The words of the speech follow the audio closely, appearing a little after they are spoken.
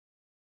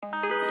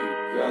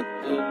got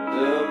the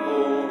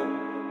devil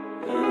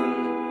in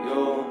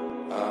your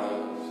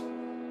eyes.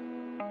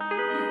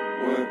 You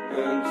went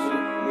and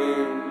took me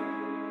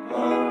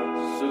by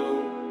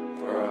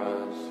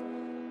surprise.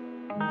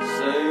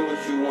 Say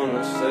what you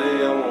wanna say,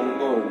 I won't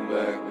go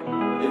back.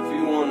 If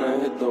you wanna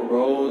hit the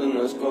road, then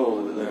let's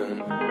go then.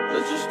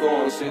 Let's just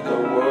go and see the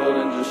world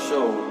and just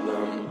show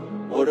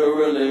them what it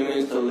really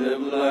means to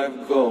live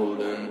life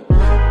golden.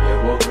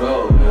 Yeah, we'll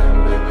go.